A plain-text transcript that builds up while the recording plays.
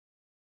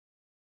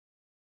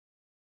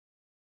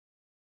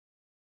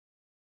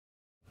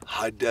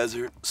high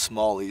desert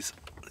smallies.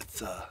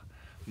 It's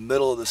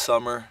middle of the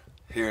summer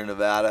here in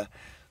Nevada.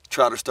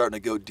 Trout are starting to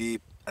go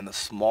deep and the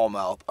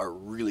smallmouth are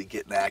really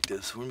getting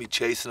active. So we're gonna be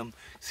chasing them.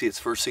 See, it's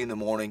first thing in the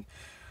morning.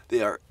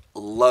 They are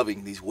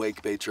loving these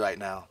wake baits right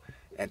now.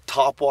 And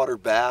topwater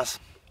bass,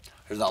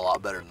 there's not a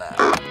lot better than that.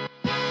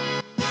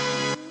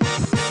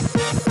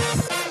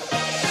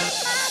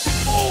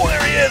 Oh,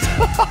 there he is!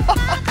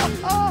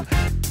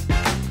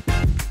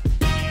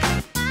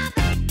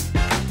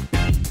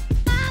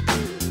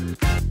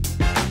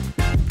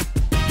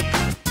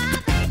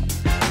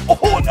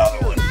 Oh, another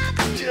one!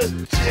 Just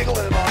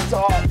jiggling it on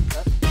top.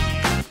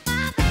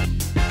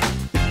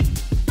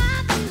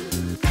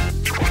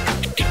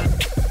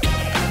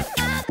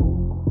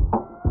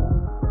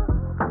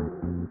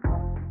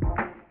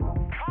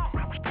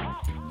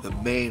 The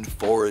main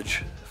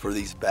forage for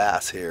these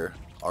bass here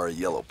are a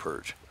yellow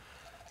perch.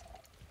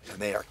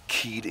 And they are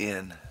keyed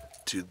in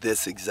to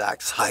this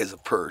exact size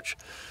of perch.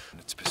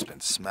 It's just been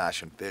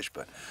smashing fish,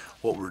 but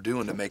what we're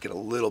doing to make it a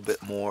little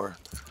bit more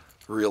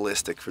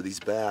realistic for these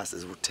bass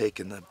is we're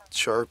taking the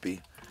Sharpie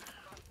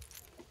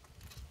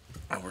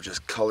and we're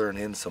just coloring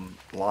in some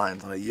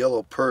lines. On a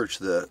yellow perch,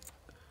 the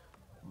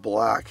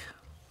black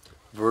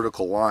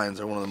vertical lines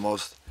are one of the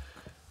most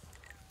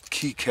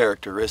key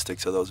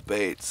characteristics of those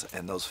baits,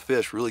 and those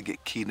fish really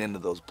get keyed into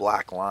those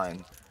black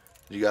lines.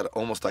 You got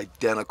almost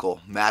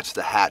identical match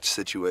the hatch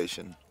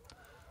situation.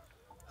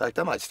 In fact,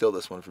 I might steal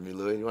this one from you,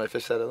 Louie. You want to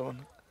fish that other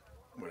one?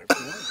 Whatever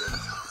you want.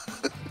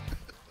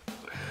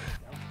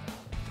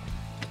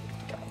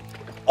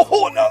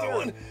 Oh, another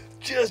one!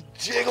 Just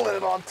jiggling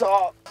it on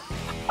top.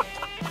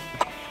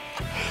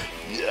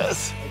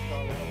 Yes.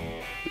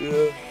 Yeah,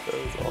 that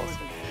was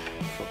awesome.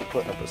 So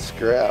putting up a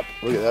scrap.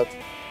 Look at that.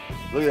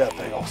 Look at that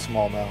big old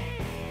smallmouth.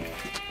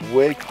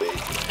 Wake bait.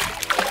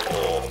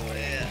 Oh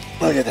man.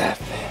 Look at that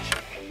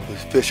fish.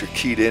 These fish are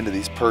keyed into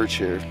these perch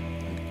here.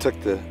 Took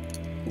the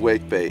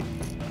wake bait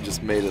and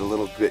just made it a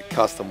little bit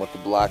custom with the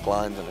black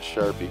lines and a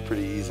Sharpie.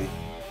 Pretty easy.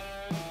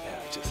 Yeah,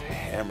 just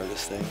hammer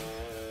this thing.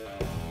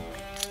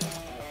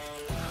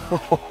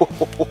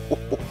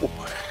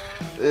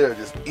 They're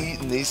just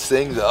eating these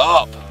things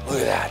up.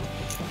 Look at that.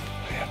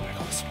 Look at that big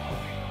old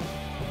smallie.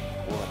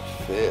 What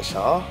a fish,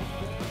 huh?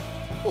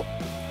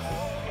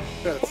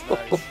 That's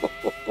nice.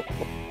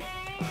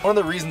 One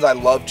of the reasons I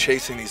love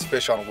chasing these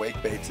fish on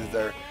wake baits is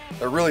they're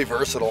really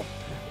versatile.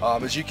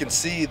 As you can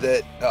see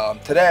that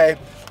today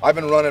I've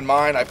been running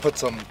mine. I put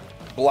some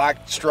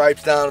black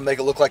stripes down to make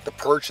it look like the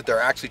perch that they're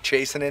actually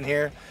chasing in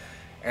here.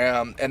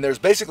 And there's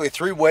basically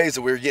 3 ways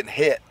that we were getting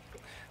hit.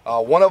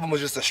 One of them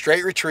was just a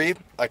straight retrieve,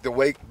 like the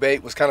wake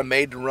bait was kind of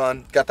made to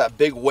run, got that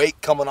big weight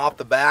coming off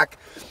the back,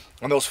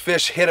 and those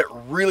fish hit it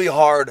really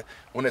hard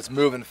when it's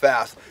moving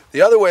fast.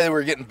 The other way that we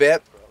were getting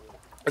bit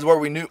is where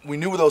we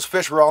knew those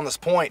fish were on this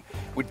point.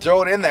 We'd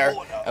throw it in there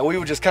and we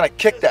would just kind of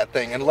kick that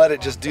thing and let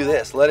it just do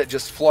this, let it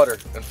just flutter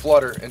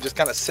and just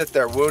kind of sit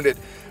there wounded,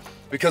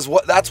 because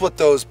that's what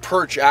those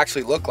perch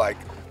actually look like.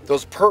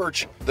 Those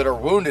perch that are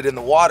wounded in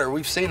the water,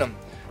 we've seen them,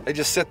 they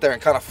just sit there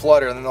and kind of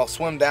flutter, and then they'll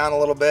swim down a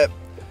little bit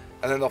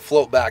and then they'll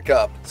float back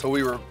up. So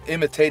we were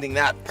imitating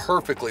that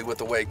perfectly with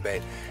the wake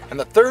bait. And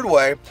the third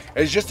way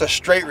is just a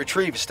straight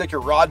retrieve. You stick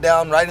your rod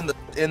down right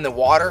in the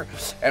water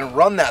and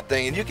run that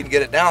thing, and you can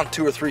get it down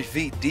 2 or 3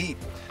 feet deep.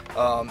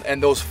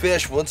 And those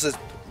fish, once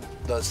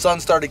the sun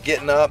started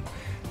getting up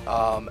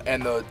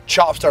and the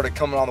chop started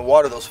coming on the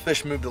water, those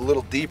fish moved a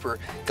little deeper,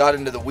 got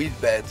into the weed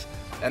beds,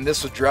 and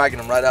this was dragging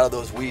them right out of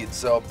those weeds.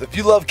 So if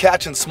you love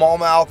catching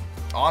smallmouth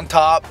on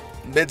top,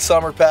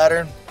 midsummer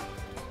pattern,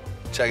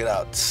 check it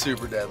out. It's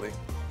super deadly.